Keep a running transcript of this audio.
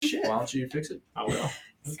Why don't you fix it? I will.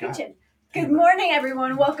 Okay. Good morning,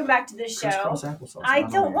 everyone. Welcome back to the show. Crisscross applesauce. I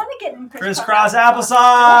don't want to get in Crisscross applesauce.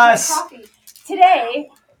 I want my coffee. Today,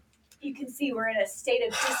 you can see we're in a state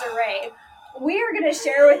of disarray. We are going to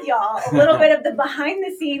share with y'all a little bit of the behind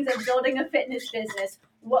the scenes of building a fitness business,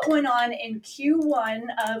 what went on in Q1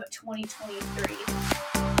 of 2023.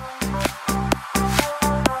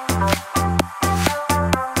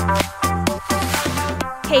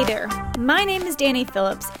 Hey there, my name is Danny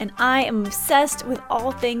Phillips, and I am obsessed with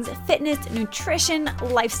all things fitness, nutrition,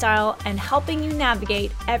 lifestyle, and helping you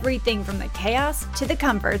navigate everything from the chaos to the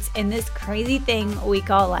comforts in this crazy thing we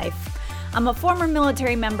call life. I'm a former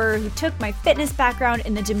military member who took my fitness background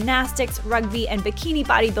in the gymnastics, rugby, and bikini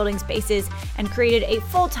bodybuilding spaces and created a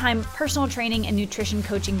full-time personal training and nutrition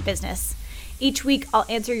coaching business. Each week, I'll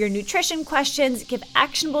answer your nutrition questions, give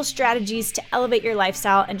actionable strategies to elevate your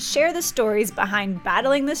lifestyle, and share the stories behind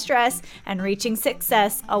battling the stress and reaching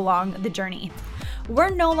success along the journey. We're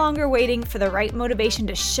no longer waiting for the right motivation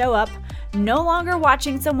to show up, no longer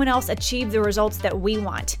watching someone else achieve the results that we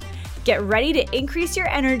want. Get ready to increase your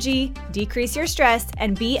energy, decrease your stress,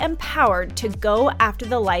 and be empowered to go after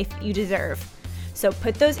the life you deserve. So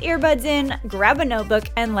put those earbuds in, grab a notebook,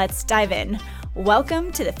 and let's dive in.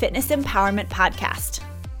 Welcome to the Fitness Empowerment Podcast.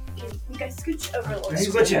 You guys scooch over a little bit.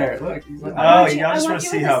 He's looking at it. Look. Oh, you just want to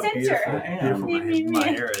see how beautiful My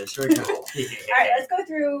hair is. Very cool. All right, let's go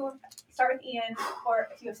through. Start with Ian, or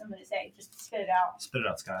if you have something to say, just spit it out. Spit it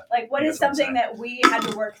out, Scott. Like, what is something that we had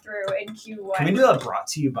to work through in Q1? Can we do a brought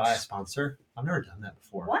to you by a sponsor? I've never done that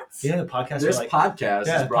before. What? Yeah, the podcast. This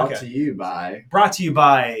podcast is brought to you by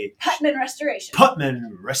Putman Restoration.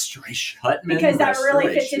 Putman Restoration. Because that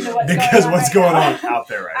really fits into what's going on out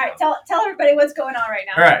there right now. All right, tell everybody what's going on right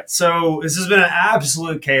now. All right, so this has been an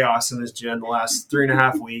absolute chaos in this gym the last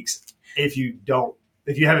 3.5 weeks. If you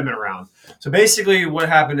haven't been around. So basically what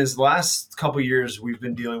happened is the last couple of years we've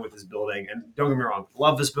been dealing with this building, and don't get me wrong,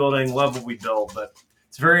 love this building, love what we built, but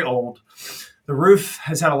it's very old. The roof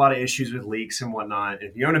has had a lot of issues with leaks and whatnot.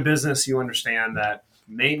 If you own a business, you understand that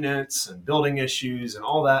maintenance and building issues and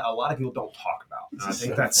all that, a lot of people don't talk about. And I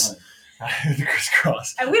think that's the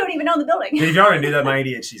crisscross. And we don't even own the building. If you already knew that, my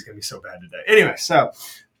ADHD is going to be so bad today. Anyway, so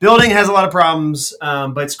building has a lot of problems,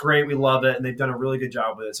 but it's great. We love it, and they've done a really good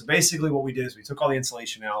job with it. So basically what we did is we took all the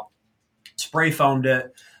insulation out, spray foamed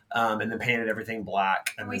it, and then painted everything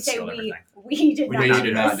black. And we then say sealed everything. We did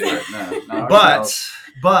not do it. No,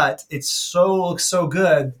 but it looks so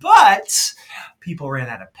good. But people ran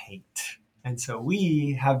out of paint, and so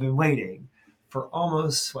we have been waiting for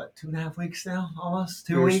almost 2.5 weeks now. Almost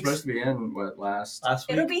 2 weeks. We were supposed to be in last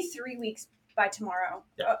week. It'll be 3 weeks by tomorrow.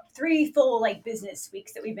 Yeah. 3 full business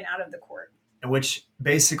weeks that we've been out of the court. In which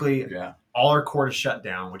basically all our court is shut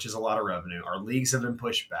down, which is a lot of revenue. Our leagues have been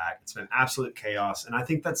pushed back. It's been absolute chaos. And I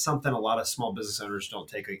think that's something a lot of small business owners don't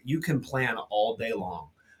take. You can plan all day long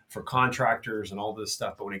for contractors and all this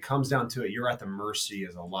stuff. But when it comes down to it, you're at the mercy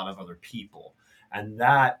of a lot of other people. And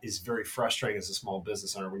that is very frustrating as a small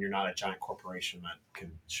business owner when you're not a giant corporation that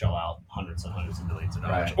can shell out hundreds and hundreds of millions of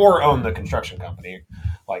dollars or own the construction company.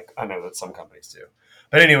 Like I know that some companies do.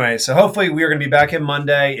 But anyway, so hopefully we are going to be back in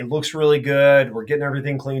Monday. It looks really good. We're getting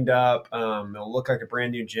everything cleaned up. It'll look like a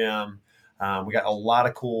brand new gym. We got a lot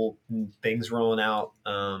of cool things rolling out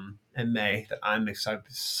in May that I'm excited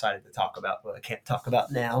to talk about, but I can't talk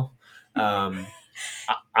about now. That's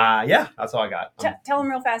all I got. Tell them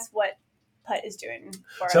real fast what Putt is doing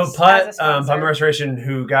for us. So Putman Restoration,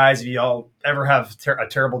 who guys, if y'all ever have a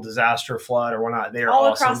terrible disaster, flood or whatnot, they are all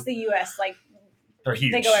awesome. Across the U.S. They're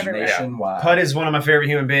huge. They go everywhere. Nationwide. Putt is one of my favorite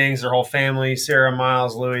human beings. Their whole family, Sarah,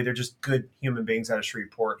 Miles, Louie, they're just good human beings out of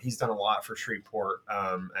Shreveport. He's done a lot for Shreveport,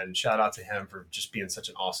 and shout out to him for just being such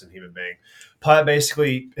an awesome human being. Putt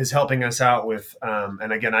basically is helping us out with,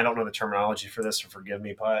 and again, I don't know the terminology for this, so forgive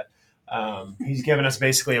me, Putt. He's given us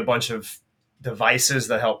basically a bunch of devices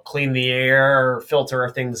that help clean the air, filter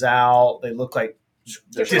things out. They look like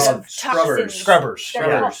scrubbers.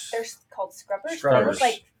 They're called scrubbers. They look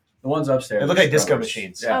like the ones upstairs. They look like disco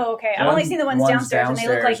machines. Yeah. Oh, okay. I've only seen the ones downstairs, and they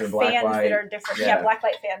look like fans that are different. Yeah, black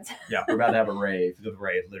light fans. Yeah, we're about to have a rave. The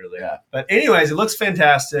rave, literally. Yeah. But anyways, it looks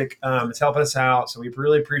fantastic. It's helping us out, so we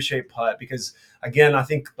really appreciate Putt because, again, I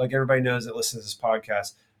think like everybody knows that listens to this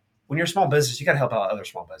podcast, when you're a small business, you got to help out other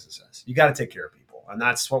small businesses. You got to take care of people, and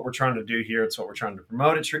that's what we're trying to do here. It's what we're trying to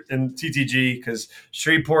promote in TTG because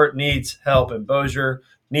Shreveport needs help, and Bossier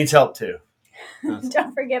needs help too.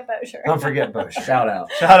 Don't forget Bossier. Don't forget Bossier. Shout out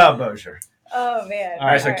Bossier. Oh man. All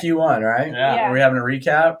right, so Q1, right? Yeah. Are we having a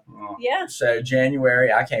recap? Yeah. So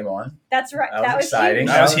January, I came on. That's right. That was exciting.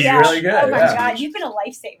 Huge. That was really good. Oh my yeah. God, you've been a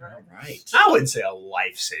lifesaver. All right. I wouldn't say a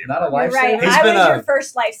lifesaver. Not a You're right. lifesaver. He's I been was a- your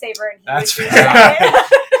first lifesaver, and he That's was fair.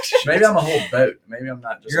 Maybe I'm a whole boat. Maybe I'm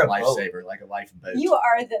not just You're a a boat. lifesaver, like a lifeboat. You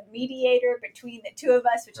are the mediator between the two of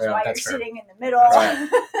us, which is Yeah, why you're that's fair. sitting in the middle. Right.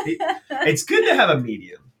 It's good to have a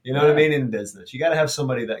medium. You know what I Yeah. mean? In business, you got to have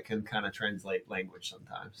somebody that can kind of translate language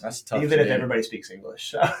sometimes. That's tough. Even to if do. everybody speaks English.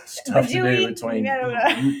 So. It's tough to Do we? do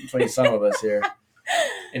between some of us here.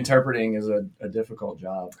 Interpreting is a difficult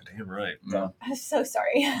job. Damn right. No, I'm so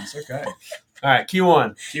sorry. it's okay. All right,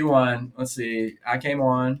 Q1. Q1. Let's see. I came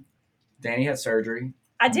on. Danny had surgery.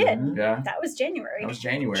 I did. Mhm. Yeah, That was January. that was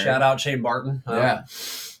January. Shout out Shane Barton. Yeah.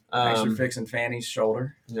 Thanks for Um, fixing Fanny's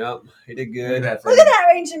shoulder. Yep, he did Look good. at that. Look at that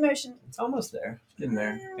range of motion. It's almost there. Getting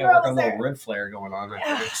there. Got to work on a little rib flare going on right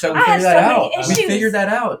there. So we I figured have that so out. many We issues. figured that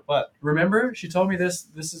out. What? Remember? She told me this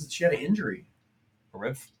is she had an injury. A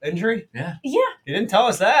rib injury? Yeah. You didn't tell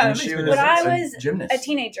us that. And she was When I a was gymnast. A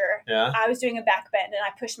teenager, Yeah. I was doing a back bend, and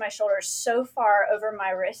I pushed my shoulder so far over my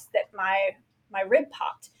wrist that my rib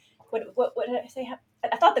popped. What did I say?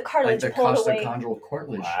 I thought the Like cartilage the pulled away. costochondral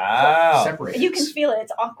cartilage. Wow. Separates. You can feel it.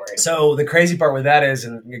 It's awkward. So the crazy part with that is,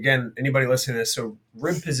 and again, anybody listening to this, so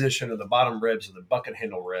rib position of the bottom ribs or the bucket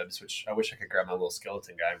handle ribs, which I wish I could grab my little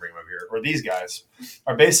skeleton guy and bring him over here, or these guys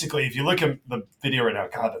are basically, if you look at the video right now,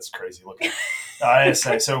 God, that's crazy looking.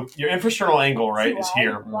 ISA. So your infrasternal angle, right, is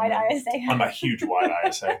here. Wide ISA. I'm a huge wide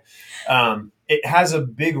ISA. It has a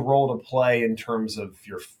big role to play in terms of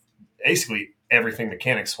your basically everything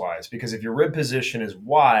mechanics wise, because if your rib position is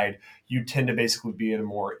wide, you tend to basically be in a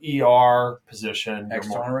more ER position. You're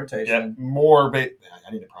External more, rotation.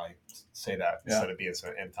 I need to probably say that instead of being so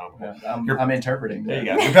anatomical. Yeah, I'm interpreting. There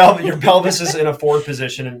you go. Your pelvis is in a forward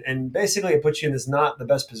position, and basically it puts you in this not the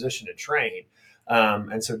best position to train.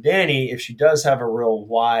 And so Danny, if she does have a real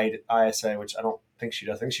wide ISA, which I don't think she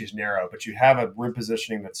does, I think she's narrow, but you have a rib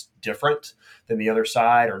positioning that's different than the other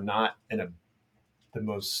side, or not in the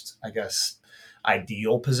most, I guess,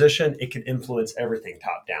 ideal position, it can influence everything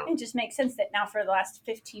top down. It just makes sense that now for the last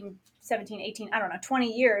 15, 17, 18, 20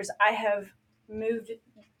 years, I have moved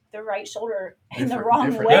the right shoulder in the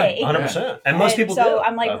wrong way. Yeah, 100%. And most people do. So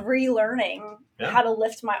I'm like relearning Yeah. how to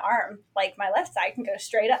lift my arm. Like my left side can go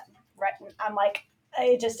straight up. Right. I'm like,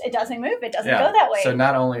 it doesn't move. It doesn't go that way. So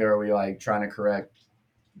not only are we like trying to correct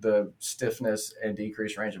the stiffness and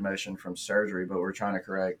decreased range of motion from surgery, but we're trying to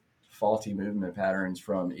correct faulty movement patterns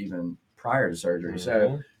from even prior to surgery.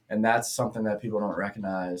 So, and that's something that people don't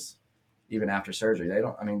recognize even after surgery. They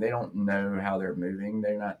don't know how they're moving.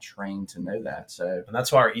 They're not trained to know that. So, and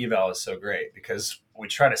that's why our eval is so great, because we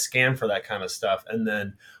try to scan for that kind of stuff. And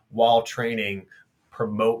then while training,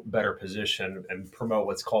 promote better position and promote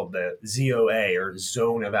what's called the ZOA, or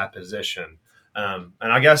zone of apposition. And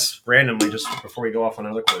I guess randomly, just before we go off on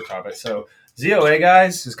another quarter topic. So ZOA,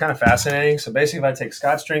 guys, is kind of fascinating. So basically, if I take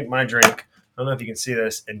Scott's drink, my drink, I don't know if you can see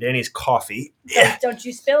this, and Danny's coffee. Don't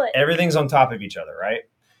you spill it. Everything's on top of each other, right?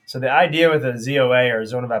 So the idea with a ZOA, or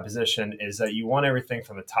zone of apposition, is that you want everything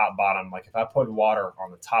from the top bottom. Like if I put water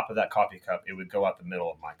on the top of that coffee cup, it would go out the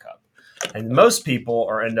middle of my cup. And most people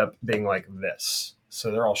end up being like this.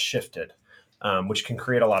 So they're all shifted, which can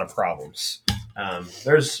create a lot of problems.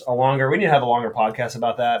 There's we need to have a longer podcast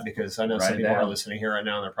about that, because I know some people are listening here right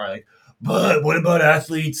now and they're probably like, but what about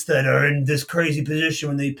athletes that are in this crazy position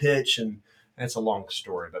when they pitch? And it's a long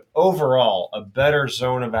story, but overall, a better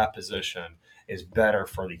zone of apposition is better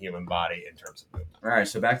for the human body in terms of movement. all right.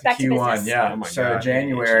 So back to Back to Q1. business. Yeah. Oh my So God,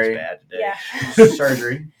 January, bad today. Yeah.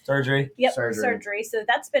 surgery. Yep. Surgery. Surgery. So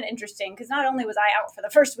that's been interesting, because not only was I out for the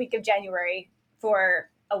first week of January for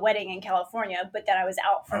a wedding in California, but then I was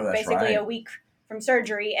out for basically a week from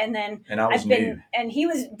surgery, and then And I was I've been, new. and he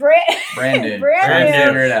was brand New. brand new.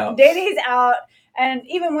 Figure it out. Danny's out. And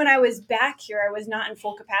even when I was back here, I was not in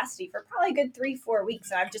full capacity for probably a good 3-4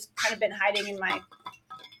 weeks. And I've just kind of been hiding in my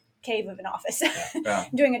cave of an office, Yeah.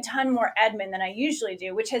 doing a ton more admin than I usually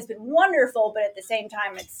do, which has been wonderful. But at the same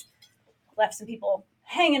time, it's left some people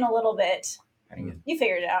hanging a little bit. You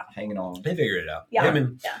figured it out. Hanging on. They figured it out. Yeah. I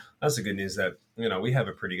mean, Yeah. that's the good news, that, we have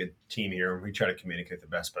a pretty good team here, and we try to communicate the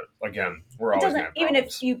best. But again, we're It always doesn't, going to have even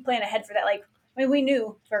problems. if you plan ahead for that, like, I mean, we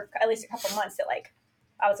knew for at least a couple months that, like,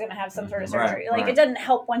 I was going to have some sort of surgery. Right, Like, it doesn't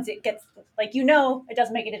help once it gets, like, it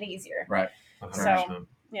doesn't make it any easier. Right. 100%.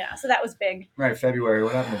 Yeah, so that was big. Right. February.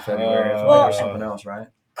 What happened in February? I feel well- like there's something else, right?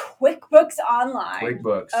 QuickBooks Online.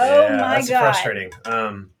 QuickBooks. Oh Yeah, my that's God. frustrating.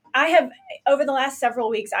 I have, over the last several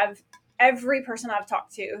weeks, every person I've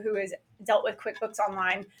talked to who has dealt with QuickBooks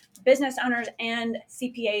Online, business owners and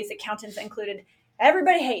CPAs, accountants included,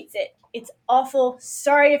 Everybody hates it. It's awful.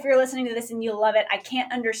 Sorry if you're listening to this and you love it. I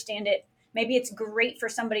can't understand it. Maybe it's great for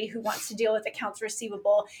somebody who wants to deal with accounts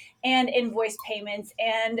receivable and invoice payments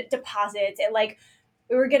and deposits. And like,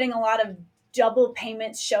 we were getting a lot of double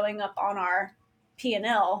payments showing up on our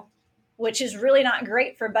P&L, which is really not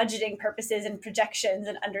great for budgeting purposes and projections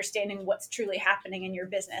and understanding what's truly happening in your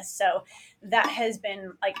business. So that has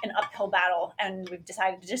been like an uphill battle, and we've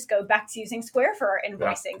decided to just go back to using Square for our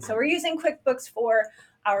invoicing. Yeah. So we're using QuickBooks for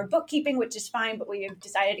our bookkeeping, which is fine, but we have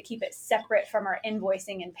decided to keep it separate from our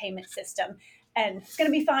invoicing and payment system. And it's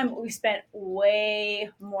going to be fine, but we've spent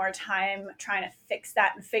way more time trying to fix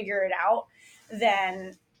that and figure it out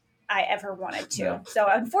than I ever wanted to. Yeah. So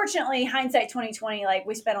unfortunately, hindsight 2020, like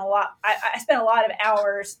we spent a lot, I spent a lot of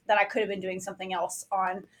hours that I could have been doing something else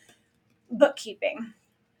on bookkeeping.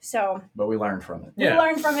 So, but we learned from it. We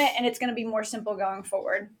learned from it, and it's going to be more simple going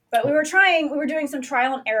forward. But we were doing some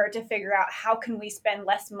trial and error to figure out how can we spend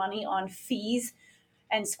less money on fees.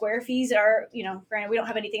 And Square fees are, granted, we don't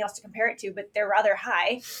have anything else to compare it to, but they're rather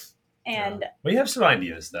high. And we have some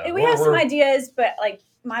ideas though. We have some ideas, but like,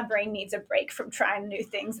 my brain needs a break from trying new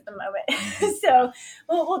things at the moment. So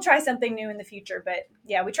we'll try something new in the future. But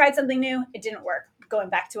yeah, we tried something new. It didn't work. Going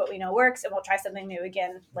back to what we know works, and we'll try something new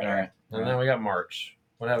again later. Right. And then we got March.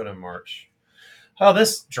 What happened in March? Oh,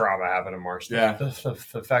 this drama happened in March. Yeah.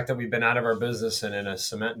 The fact that we've been out of our business and in a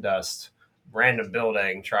cement dust, random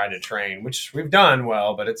building, trying to train, which we've done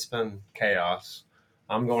well, but it's been chaos.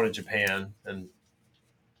 I'm going to Japan and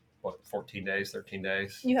 14 days, 13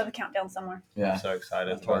 days. You have a countdown somewhere. Yeah. I'm so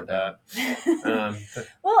excited about that.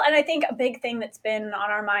 Well, and I think a big thing that's been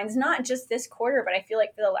on our minds, not just this quarter, but I feel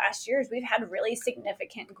like for the last years, we've had really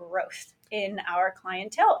significant growth in our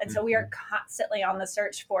clientele. And so we are constantly on the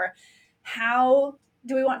search for how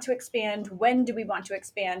do we want to expand? When do we want to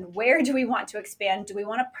expand? Where do we want to expand? Do we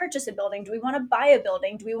want to purchase a building? Do we want to buy a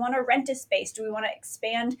building? Do we want to rent a space? Do we want to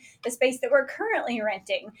expand the space that we're currently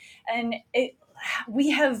renting? And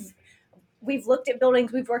we've looked at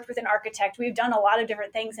buildings, we've worked with an architect, we've done a lot of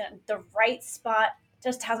different things, and the right spot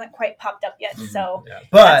just hasn't quite popped up yet. So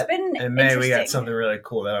but in May we got something really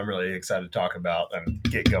cool that I'm really excited to talk about and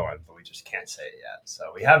get going, but we just can't say it yet. So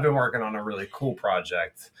we have been working on a really cool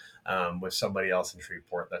project with somebody else in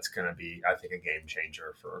Shreveport that's going to be, I think, a game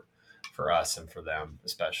changer for us and for them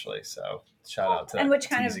especially. So shout out to and which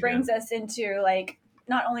kind of brings us into like,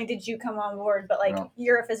 not only did you come on board, but like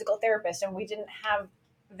you're a physical therapist, and we didn't have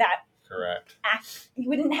that. Correct.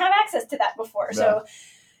 We didn't have access to that before. No. So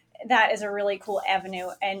that is a really cool avenue.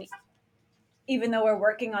 And even though we're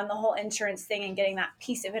working on the whole insurance thing and getting that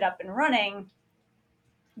piece of it up and running,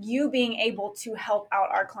 you being able to help out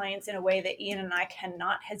our clients in a way that Ian and I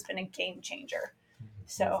cannot has been a game changer.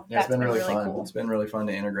 So it's been really fun. Cool. It's been really fun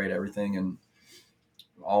to integrate everything and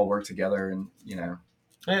all work together. And,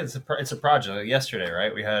 Yeah, it's a project. Yesterday,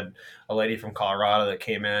 right? We had a lady from Colorado that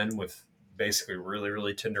came in with basically really,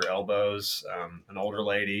 really tender elbows. An older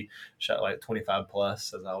lady, shot like 25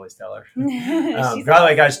 plus, as I always tell her. By the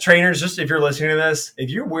way, guys, trainers, just if you're listening to this,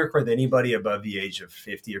 if you work with anybody above the age of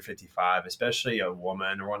 50 or 55, especially a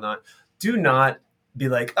woman or whatnot, do not be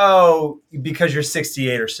like, oh, because you're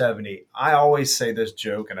 68 or 70. I always say this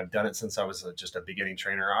joke, and I've done it since I was just a beginning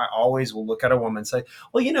trainer. I always will look at a woman and say,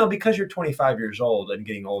 well, because you're 25 years old and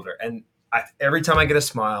getting older. And every time I get a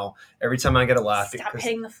smile, every time I get a laugh. Stop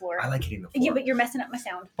hitting the floor. I like hitting the floor. Yeah, but you're messing up my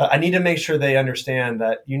sound. But I need to make sure they understand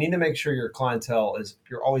that you need to make sure your clientele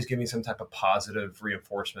you're always giving some type of positive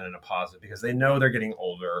reinforcement and a positive, because they know they're getting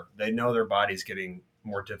older. They know their body's getting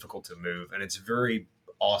more difficult to move. And it's very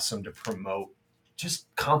awesome to promote,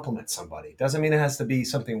 just compliment somebody. Doesn't mean it has to be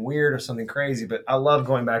something weird or something crazy, but I love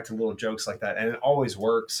going back to little jokes like that. And it always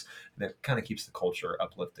works. And it kind of keeps the culture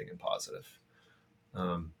uplifting and positive.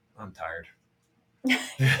 I'm tired.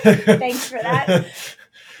 Thanks for that.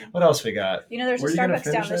 What else we got? There's a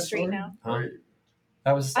Starbucks down the street now. Huh?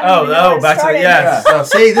 That was back to yeah. So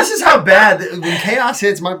see, this is how bad when chaos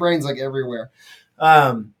hits, my brain's like everywhere.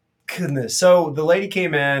 Goodness. So the lady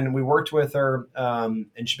came in, we worked with her,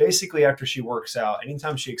 and she basically, after she works out,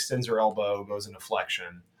 anytime she extends her elbow, goes into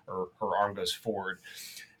flexion, or her arm goes forward.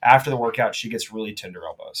 After the workout, she gets really tender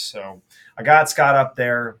elbows. So I got Scott up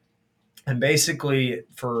there. And basically,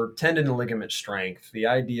 for tendon and ligament strength, the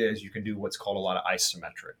idea is you can do what's called a lot of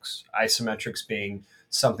isometrics. Isometrics being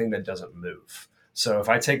something that doesn't move. So if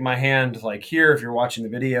I take my hand like here, if you're watching the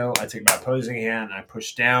video, I take my opposing hand and I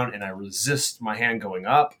push down and I resist my hand going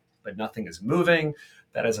up, but nothing is moving.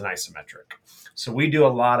 That is an isometric. So we do a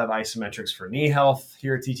lot of isometrics for knee health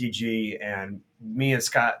here at TTG. And me and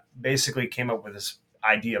Scott basically came up with this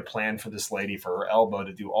idea plan for this lady, for her elbow,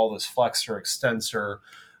 to do all this flexor, extensor,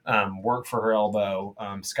 work for her elbow.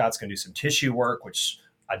 Scott's going to do some tissue work, which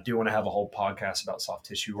I do want to have a whole podcast about soft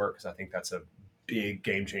tissue work because I think that's a big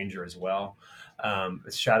game changer as well.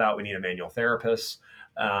 Shout out, we need a manual therapist.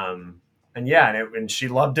 And she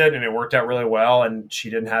loved it, and it worked out really well, and she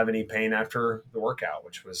didn't have any pain after the workout,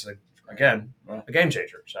 which was, a game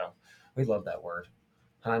changer. So we love that word.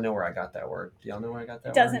 I know where I got that word. Do y'all know where I got that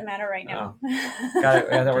word? It doesn't matter right now. Got it.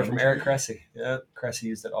 I got that word from Eric Cressy. Yeah, Cressy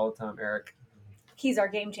used it all the time. Eric. He's our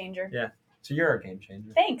game changer. Yeah. So you're our game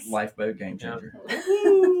changer. Thanks. Lifeboat game changer. Yeah.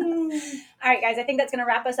 All right, guys, I think that's going to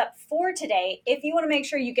wrap us up for today. If you want to make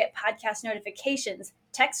sure you get podcast notifications,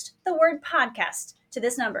 text the word podcast to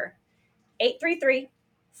this number,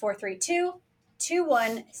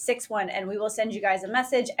 833-432-2161, and we will send you guys a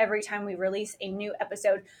message every time we release a new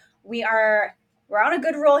episode. We're on a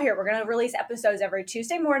good roll here. We're going to release episodes every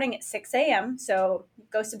Tuesday morning at 6 a.m. So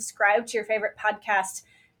go subscribe to your favorite podcast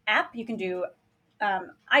app. You can do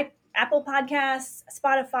Apple Podcasts,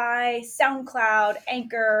 Spotify, SoundCloud,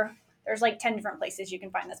 Anchor. There's like 10 different places you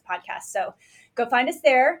can find this podcast. So go find us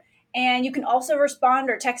there. And you can also respond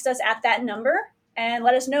or text us at that number and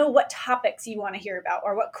let us know what topics you want to hear about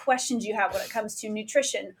or what questions you have when it comes to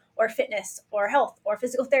nutrition or fitness or health or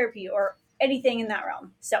physical therapy or anything in that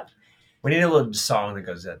realm. So we need a little song that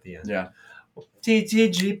goes at the end. Yeah.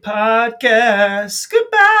 TTG Podcast.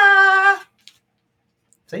 Goodbye.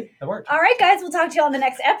 See, that worked. All right, guys. We'll talk to you on the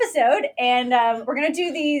next episode. And we're going to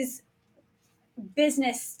do these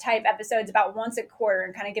business type episodes about once a quarter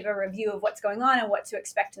and kind of give a review of what's going on and what to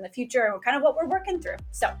expect in the future and kind of what we're working through.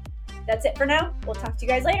 So that's it for now. We'll talk to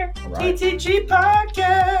you guys later. Right. TTG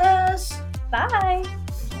Podcast. Bye.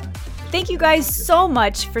 Thank you guys so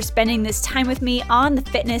much for spending this time with me on the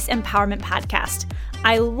Fitness Empowerment Podcast.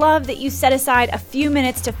 I love that you set aside a few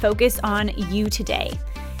minutes to focus on you today.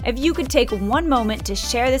 If you could take one moment to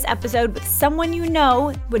share this episode with someone you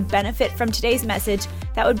know would benefit from today's message,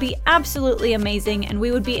 that would be absolutely amazing, and we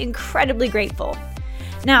would be incredibly grateful.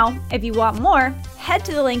 Now, if you want more, head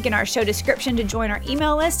to the link in our show description to join our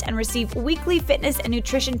email list and receive weekly fitness and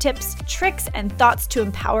nutrition tips, tricks, and thoughts to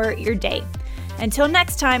empower your day. Until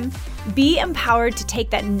next time, be empowered to take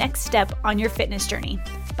that next step on your fitness journey.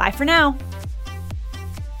 Bye for now.